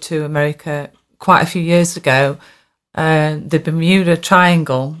flew to America quite a few years ago, the Bermuda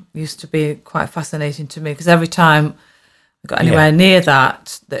Triangle used to be quite fascinating to me, because every time I got anywhere near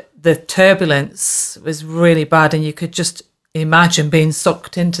that, the turbulence was really bad, and you could just imagine being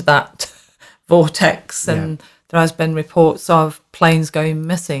sucked into that vortex. And there has been reports of planes going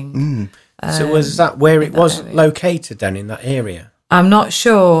missing. So was that where it was located then, in that area? I'm not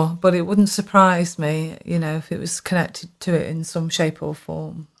sure, but it wouldn't surprise me, if it was connected to it in some shape or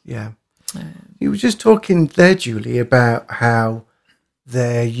form. Yeah. You were just talking there, Julie, about how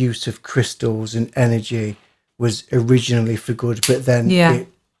their use of crystals and energy was originally for good, but then they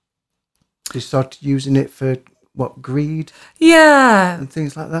started using it for greed? Yeah. And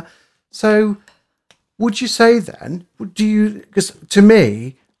things like that. So would you say then, because to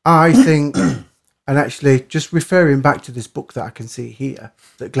me, I think, and actually just referring back to this book that I can see here,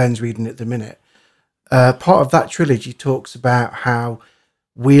 that Glenn's reading at the minute, part of that trilogy talks about how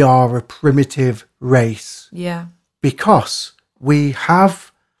we are a primitive race. Yeah. Because we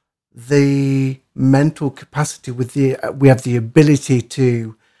have the mental capacity, we have the ability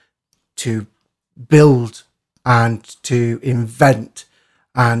to build and to invent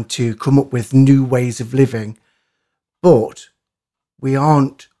and to come up with new ways of living, but we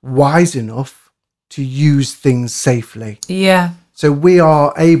aren't wise enough to use things safely. Yeah. So we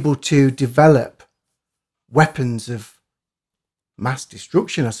are able to develop weapons of mass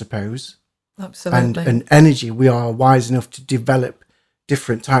destruction, I suppose. Absolutely. And energy. We are wise enough to develop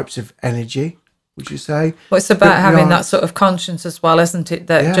different types of energy, would you say? Well, it's about having that sort of conscience as well, isn't it?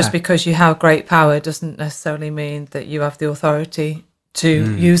 That just because you have great power doesn't necessarily mean that you have the authority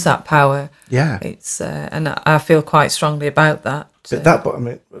to use that power. Yeah. It's and I feel quite strongly about that. But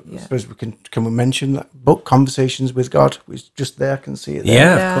I suppose can we mention that book, Conversations with God? It's just there, I can see it there.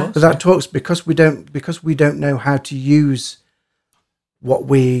 Yeah, of course. But that talks because we don't know how to use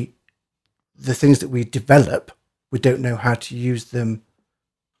the things that we develop, we don't know how to use them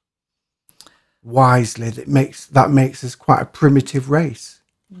wisely. That makes us quite a primitive race.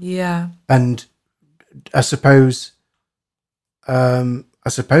 Yeah. And I suppose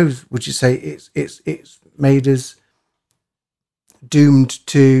would you say it's made us doomed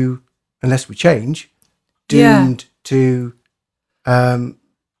to, unless we change, to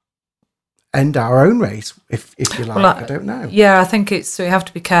end our own race, if you like. I don't know. Yeah, I think we have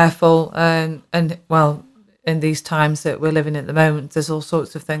to be careful, and well, in these times that we're living at the moment, there's all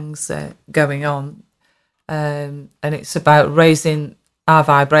sorts of things going on, and it's about raising our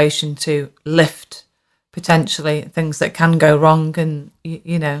vibration to lift potentially things that can go wrong, and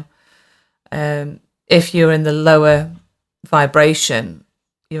if you're in the lower vibration,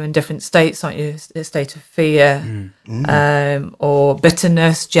 you're in different states, aren't you? A state of fear, or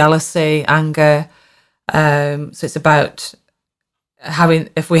bitterness, jealousy, anger. So it's about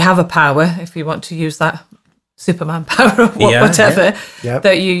if we have a power, if you want to use that Superman power or whatever,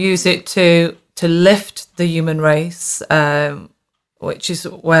 that you use it to lift the human race, which is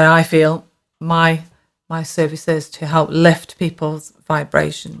where I feel my service is, to help lift people's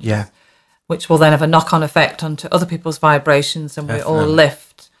vibrations. Yeah. Which will then have a knock-on effect onto other people's vibrations, and we all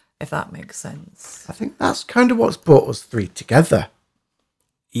lift, if that makes sense. I think that's kind of what's brought us three together.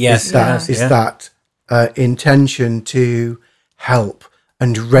 Yes, is that intention to help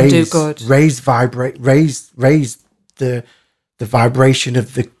and raise the vibration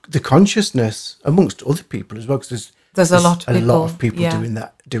of the consciousness amongst other people as well, because there's a lot of people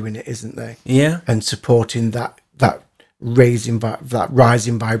doing it, isn't there? Yeah, and supporting that rising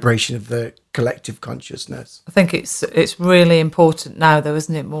vibration of the collective consciousness. I think it's really important now, though,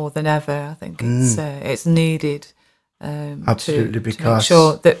 isn't it? More than ever, I think it's needed. Absolutely, to because make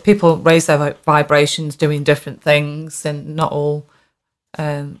sure that people raise their vibrations doing different things, and not all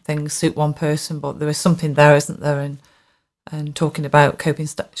things suit one person, but there is something there, isn't there? And talking about coping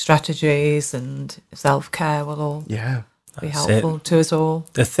strategies and self-care will all be helpful to us all.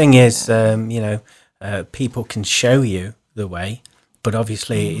 The thing is, people can show you the way, but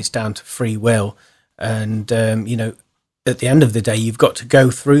obviously it's down to free will. And, at the end of the day, you've got to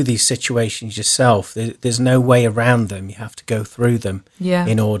go through these situations yourself. There's no way around them. You have to go through them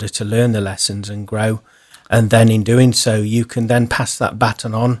in order to learn the lessons and grow. And then in doing so, you can then pass that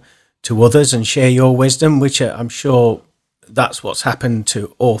baton on to others and share your wisdom, which I'm sure that's what's happened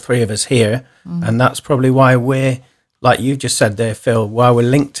to all three of us here. And that's probably why we're, like you just said there, Phil, why we're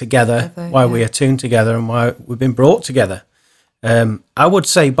linked together, why we are tuned together, and why we've been brought together. I would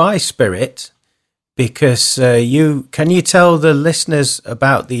say by spirit, because can you tell the listeners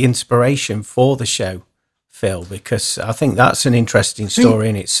about the inspiration for the show, Phil? Because I think that's an interesting story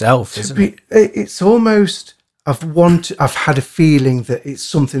in itself, isn't it? It's almost, I've had a feeling that it's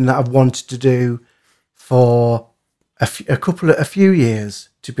something that I've wanted to do for a few years,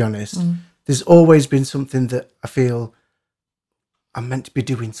 to be honest. There's always been something that I feel I'm meant to be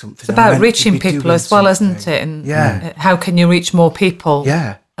doing something. It's about reaching people as well, isn't it? And how can you reach more people?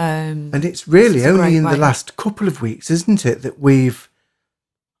 Yeah. And it's really only in the last couple of weeks, isn't it, that we've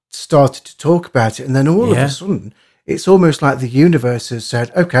started to talk about it. And then all of a sudden, it's almost like the universe has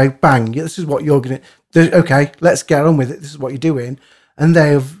said, okay, bang, this is what you're going to, okay, let's get on with it. This is what you're doing. And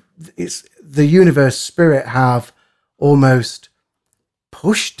the universe spirit have almost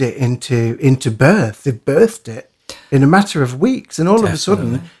pushed it into birth. They've birthed it in a matter of weeks, and all of a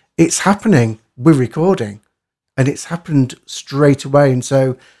sudden it's happening. We're recording, and it's happened straight away. And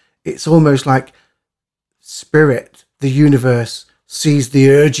so it's almost like spirit, the universe, sees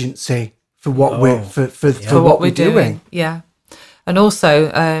the urgency for what we're doing. Yeah, and also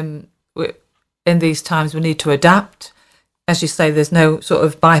in these times we need to adapt. As you say, there's no sort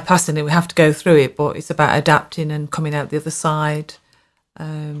of bypassing it. We have to go through it, but it's about adapting and coming out the other side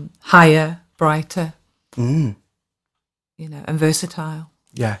higher, brighter, and versatile.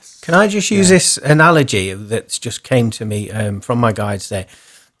 Yes. Can I just use this analogy that's just came to me from my guides there?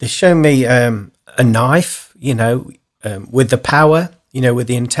 They show me a knife, with the power, with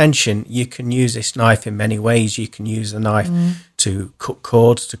the intention. You can use this knife in many ways. You can use a knife to cut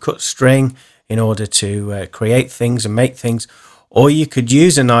cords, to cut string, in order to create things and make things, or you could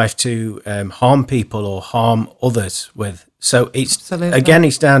use a knife to harm people or harm others with. So it's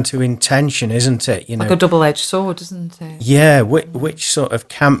down to intention, isn't it? Like a double-edged sword, isn't it? Yeah. Which sort of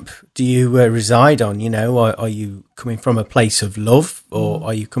camp do you reside on? Are you coming from a place of love, or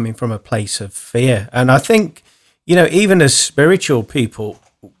are you coming from a place of fear? And I think, even as spiritual people,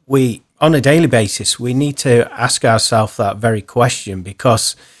 we, on a daily basis, we need to ask ourselves that very question,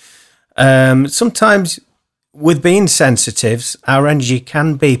 because sometimes with being sensitives, our energy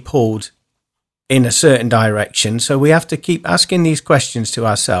can be pulled in a certain direction. So we have to keep asking these questions to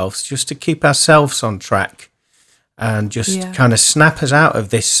ourselves, just to keep ourselves on track, and just kind of snap us out of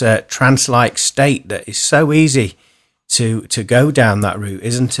this trance-like state that is so easy to go down that route,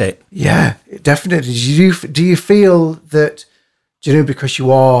 isn't it? Yeah, definitely. Do you feel that, because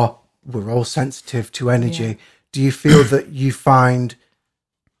we're all sensitive to energy, do you feel that you find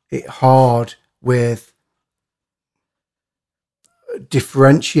it hard with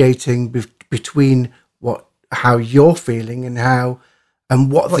differentiating between how you're feeling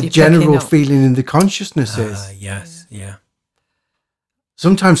and what the general feeling in the consciousness is. Yes, yeah.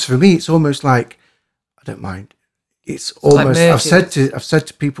 Sometimes for me, it's almost like, I don't mind. It's almost like I've said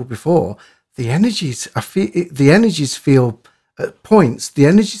to people before, the energies feel at points. The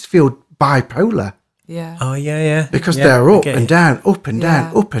energies feel bipolar. Yeah. Oh yeah. Because they're up and down, up and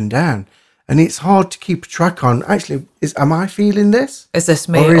down, up and down. And it's hard to keep track on. Actually, am I feeling this? Is this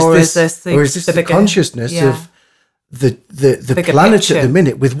me, or is this the consciousness of the planet picture at the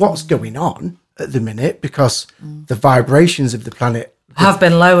minute with what's going on at the minute? Because the vibrations of the planet have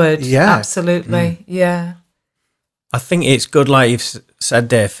been lowered. Yeah, absolutely. Yeah. I think it's good, like you've said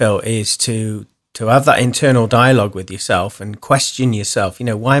there, Phil, is to have that internal dialogue with yourself and question yourself.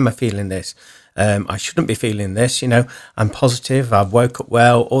 Why am I feeling this? I shouldn't be feeling this. I'm positive. I've woke up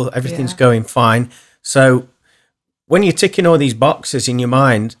well. Everything's going fine. So when you're ticking all these boxes in your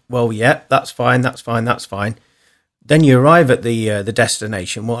mind, well, yeah, that's fine. That's fine. That's fine. Then you arrive at the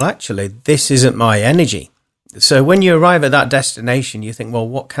destination. Well, actually, this isn't my energy. So when you arrive at that destination, you think, well,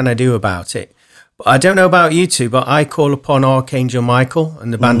 what can I do about it? But I don't know about you two, but I call upon Archangel Michael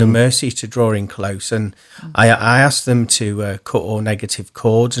and the Band of Mercy to draw in close. And I ask them to cut all negative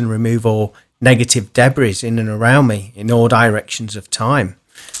cords and remove all negative debris in and around me in all directions of time.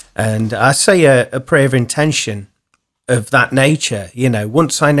 And I say a prayer of intention of that nature.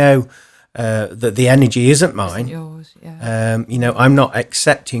 Once I know that the energy isn't mine, yours, yeah. I'm not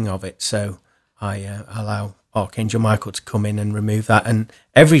accepting of it. So I allow Archangel Michael to come in and remove that. And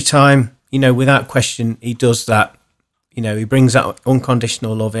every time, without question, he does that. He brings that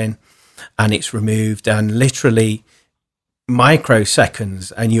unconditional love in and it's removed, and literally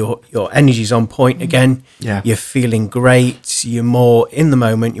microseconds and your energy's on point again. Yeah. You're feeling great. You're more in the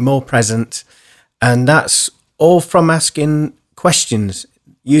moment. You're more present. And that's all from asking questions,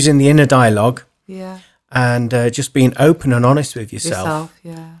 using the inner dialogue. Yeah. And just being open and honest with yourself.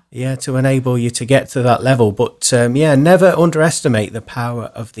 Yeah, to enable you to get to that level. But never underestimate the power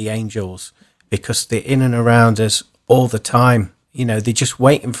of the angels, because they're in and around us all the time. They're just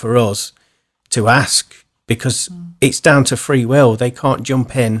waiting for us to ask, because it's down to free will. They can't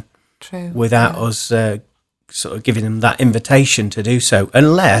jump in without us sort of giving them that invitation to do so,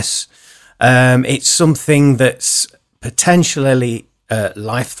 unless it's something that's potentially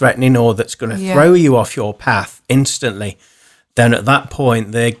life-threatening or that's going to throw you off your path instantly. Then at that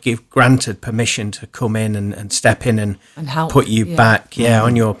point, they give granted permission to come in and step in and help, put you back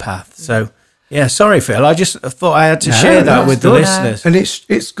on your path. So, sorry, Phil. I just thought I had to share that with the listeners. And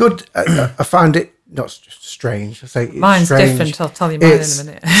it's good. I find it not strange. I say it's mine's strange. Different. I'll tell you mine in a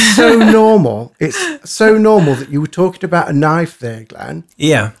minute. So normal. It's so normal that you were talking about a knife there, Glenn.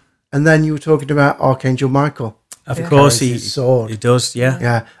 Yeah. And then you were talking about Archangel Michael. Of course, his sword. He does,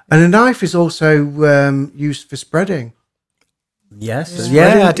 Yeah. And a knife is also used for spreading. Yes.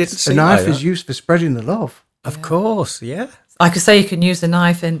 Yeah, I didn't see a knife is used for spreading the love. Of course, yeah. Like I say, you can use a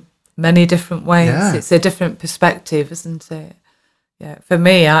knife in many different ways. Yeah. It's a different perspective, isn't it? Yeah. For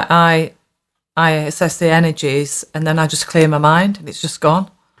me, I assess the energies and then I just clear my mind and it's just gone.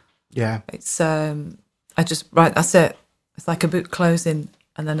 Yeah. It's that's it. It's like a book closing,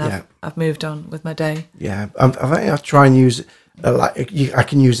 and then I've moved on with my day. Yeah. I think I try and use I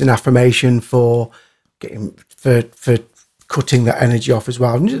can use an affirmation for getting for cutting that energy off as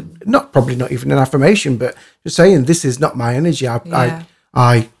well. Probably not even an affirmation, but just saying this is not my energy.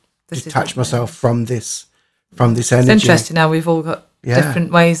 I detach myself from this energy. It's interesting how we've all got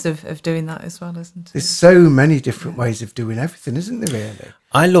different ways of doing that as well, isn't it? There's so many different ways of doing everything, isn't there, really?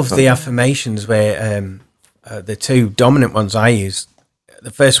 I love the affirmations where the two dominant ones I use.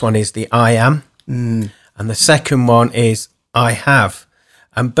 The first one is the I am, and the second one is I have.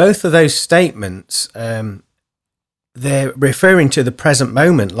 And both of those statements, they're referring to the present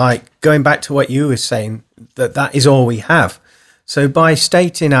moment, like going back to what you were saying, that is all we have. So by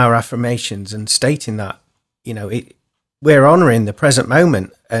stating our affirmations and stating that, we're honouring the present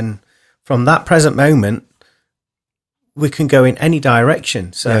moment. And from that present moment, we can go in any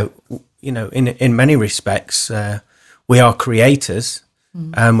direction. So, in many respects, we are creators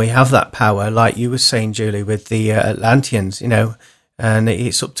and we have that power, like you were saying, Julie, with the Atlanteans, and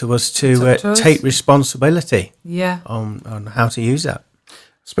it's up to us to take responsibility on how to use that. I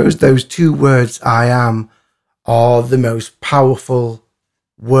suppose those two words, I am, are the most powerful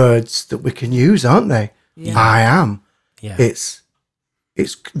words that we can use, aren't they? Yeah. I am. Yeah.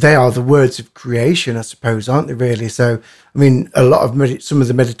 They are the words of creation, I suppose, aren't they, really? So, I mean, a lot of some of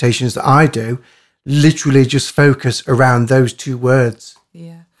the meditations that I do literally just focus around those two words.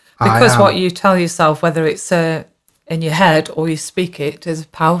 Yeah. Because what you tell yourself, whether it's in your head or you speak it, is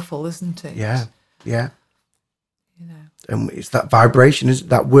powerful, isn't it? Yeah. And it's that vibration, isn't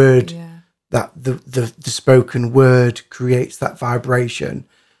that word, that the spoken word creates that vibration.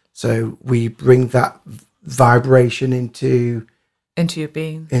 So we bring that vibration into your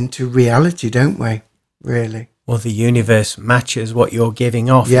being, into reality, don't we? Really. Well, the universe matches what you're giving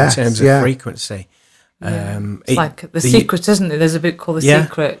off in terms of frequency. It's like The Secret, isn't it? There's a book called The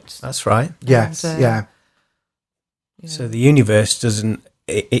Secret. That's right. Yes, So the universe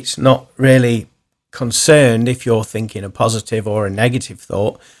it's not really concerned if you're thinking a positive or a negative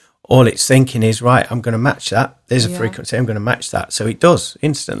thought. All it's thinking is, right, I'm going to match that. There's a frequency, I'm going to match that. So it does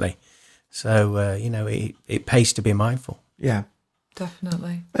instantly. So, it pays to be mindful. Yeah.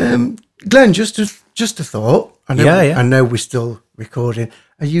 Definitely. Glenn, just a thought. I know we're still recording.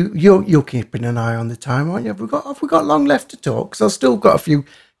 Are you're keeping an eye on the time, aren't you? Have we got long left to talk? Because I've still got a few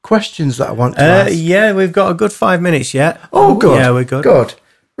questions that I want to ask. Yeah, we've got a good 5 minutes yet. Oh, good. Yeah, we're good. Good.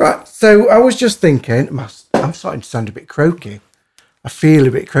 Right. So I was just thinking, I'm starting to sound a bit croaky. I feel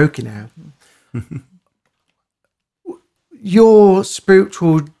a bit croaky now. Your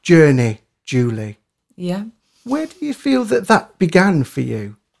spiritual journey, Julie. Yeah. Where do you feel that began for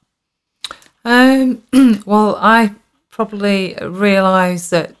you? Well, I probably realised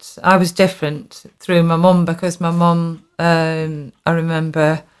that I was different through my mum, because my mum, I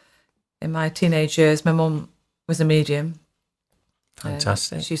remember in my teenage years, my mum was a medium.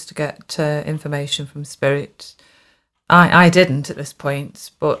 Fantastic. She used to get information from spirit. I didn't at this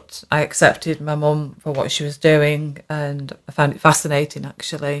point, but I accepted my mum for what she was doing, and I found it fascinating,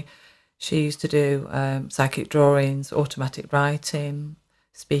 actually. She used to do psychic drawings, automatic writing,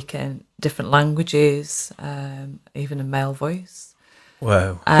 speaking different languages, even a male voice.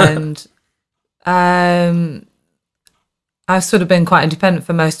 Wow. And I've sort of been quite independent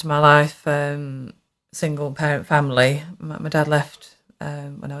for most of my life, single parent family. My dad left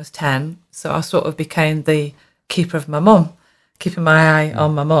when I was 10, so I sort of became the keeper of my mum, keeping my eye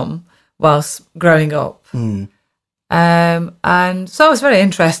on my mum whilst growing up. And so I was very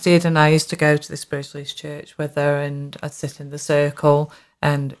interested, and I used to go to the Spiritualist church with her, and I'd sit in the circle,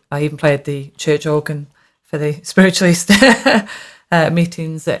 and I even played the church organ for the Spiritualist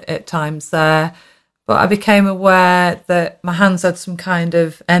meetings at times there. But I became aware that my hands had some kind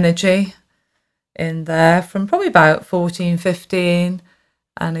of energy in there from probably about 14, 15,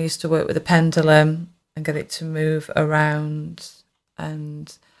 and I used to work with a pendulum and get it to move around,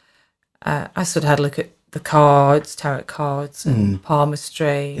 and I sort of had a look at the cards, tarot cards, and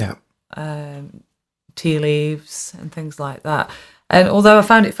palmistry, tea leaves, and things like that. And although I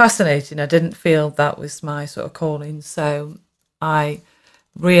found it fascinating, I didn't feel that was my sort of calling. So I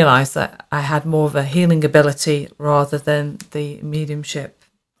realised that I had more of a healing ability rather than the mediumship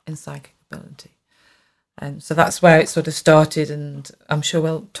and psychic ability. And so that's where it sort of started, and I'm sure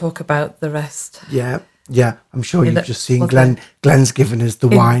we'll talk about the rest. Yeah. I'm sure you've just seen Glenn's given us the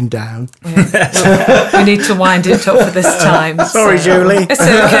wind down. Yeah. We need to wind it up for this time. Sorry, Julie. It's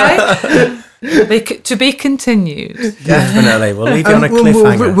okay. To be continued. Definitely. We'll leave you on a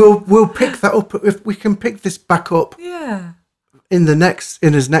cliffhanger. We'll pick that up. If we can pick this back up in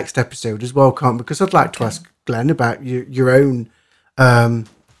his next episode as well, can't we? Because I'd like to ask Glenn about your own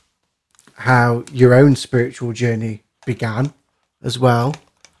how your own spiritual journey began as well.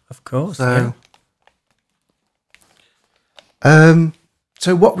 Of course.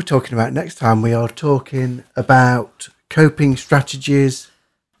 So what we're talking about next time, we are talking about coping strategies.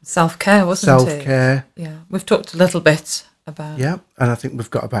 Self-care, wasn't it? Self-care. Yeah, we've talked a little bit about... Yeah, and I think we've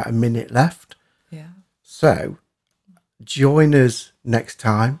got about a minute left. Yeah. So join us next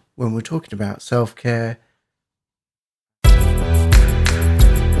time when we're talking about self-care.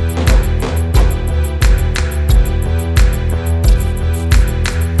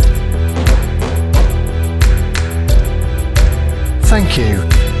 Thank you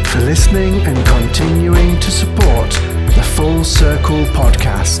for listening and continuing to support the Full Circle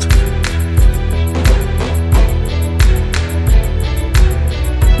podcast.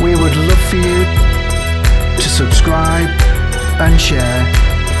 We would love for you to subscribe and share.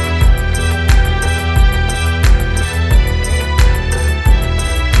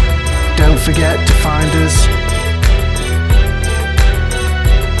 Don't forget to find us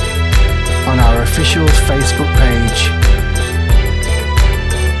on our official Facebook page.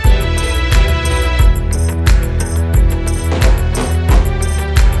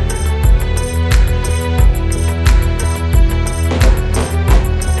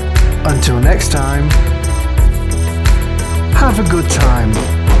 Until next time, have a good time,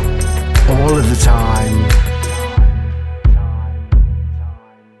 all of the time.